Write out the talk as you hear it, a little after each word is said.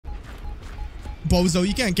Bozo,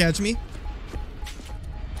 you can't catch me.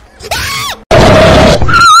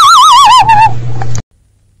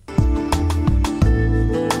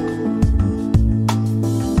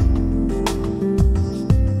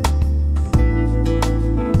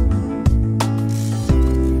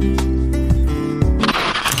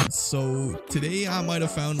 So today I might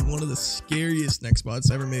have found one of the scariest nextbots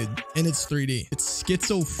ever made, and it's 3D. It's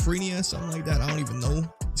schizophrenia, something like that. I don't even know.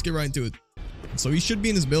 Let's get right into it. So he should be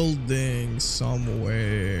in this building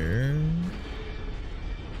somewhere.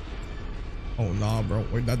 Oh nah, bro.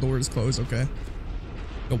 Wait, that door is closed. Okay.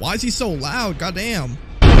 Yo, why is he so loud? Goddamn.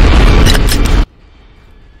 You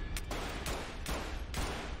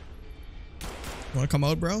wanna come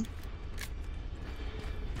out, bro?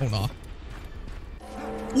 Oh nah.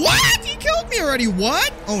 What? He killed me already.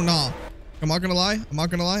 What? Oh no. I'm not gonna lie. I'm not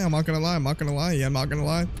gonna lie. I'm not gonna lie. I'm not gonna lie. Yeah, I'm not gonna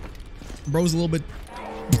lie. Bro's a little bit.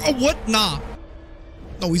 Bro, what? Nah.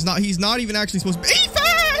 No, he's not. He's not even actually supposed to be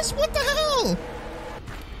fast. What the hell?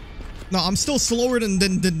 No, I'm still slower than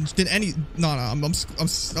any. No, I'm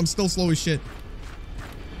still slow as shit.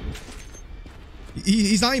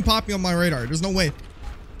 He's not even popping on my radar. There's no way.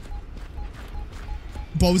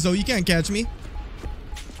 Bozo, you can't catch me.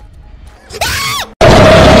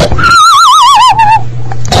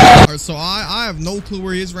 So I have no clue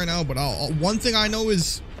where he is right now, but one thing I know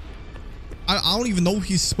is I don't even know if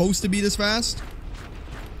he's supposed to be this fast.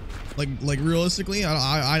 Like realistically,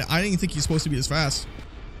 I didn't even think he's supposed to be this fast.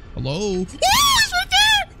 Hello? Oh, he's right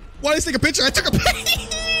there! Why did I take a picture? I took a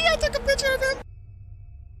I took a picture of him.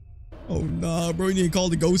 Oh nah, bro, you need to call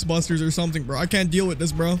the Ghostbusters or something, bro. I can't deal with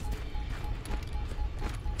this, bro.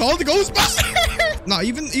 Call the Ghostbusters! Nah,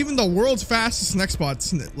 even the world's fastest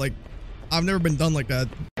nextbots, like, I've never been done like that.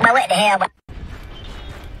 What the hell?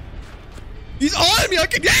 He's on me. I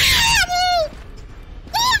can. Yeah!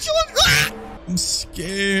 Oh, I'm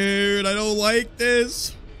scared. I don't like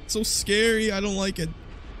this. It's so scary. I don't like it.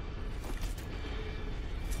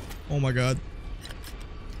 Oh my god.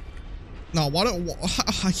 No, why don't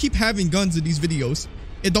I keep having guns in these videos?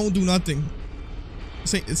 It don't do nothing.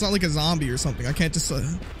 It's not like a zombie or something. I can't just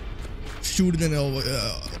shoot it and it'll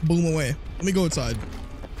boom away. Let me go outside.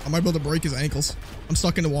 I might be able to break his ankles. I'm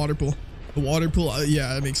stuck in the water pool. The water pool,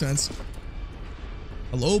 yeah, that makes sense.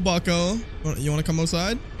 Hello, bucko. You want to come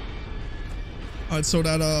outside? Alright, so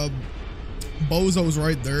that Bozo's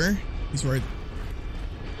right there. He's right.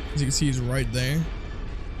 As you can see, he's right there.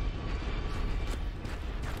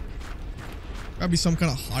 Gotta be some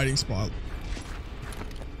kind of hiding spot.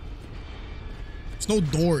 There's no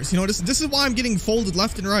doors. You know, this is why I'm getting folded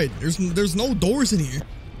left and right. There's no doors in here.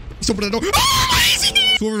 Let's open the door.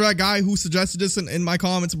 Whoever that guy who suggested this in my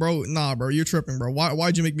comments, bro. Nah, bro, you're tripping, bro.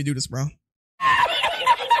 Why'd you make me do this, bro?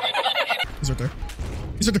 He's right there.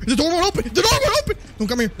 He's right there. The door won't open. The door won't open. Don't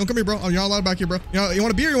come here. Don't come here, bro. Oh, you're not allowed back here, bro. You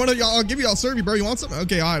want a beer? I'll serve you, bro. You want something?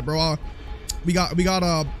 Okay, all right, bro. We got I don't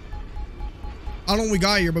know what we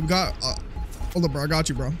got here, but we got hold up, bro. I got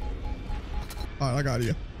you, bro. All right, I got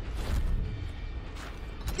you.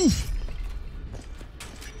 Oof.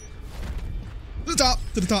 To the top.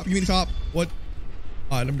 To the top. Give me the top. What?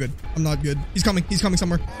 Alright, I'm good. I'm not good. He's coming. He's coming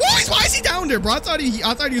somewhere. Why is he down there, bro? I thought he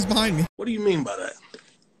was behind me. What do you mean by that?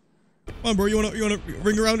 Come on, bro. You wanna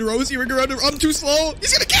ring around the Rosie? Ring around the. I'm too slow.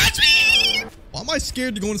 He's gonna catch me. Why am I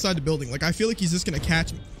scared to go inside the building? Like, I feel like he's just gonna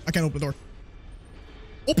catch me. I can't open the door.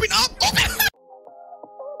 Open up. Open up.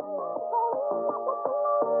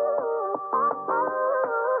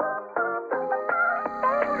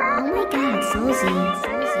 Oh my god,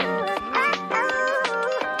 Sozy.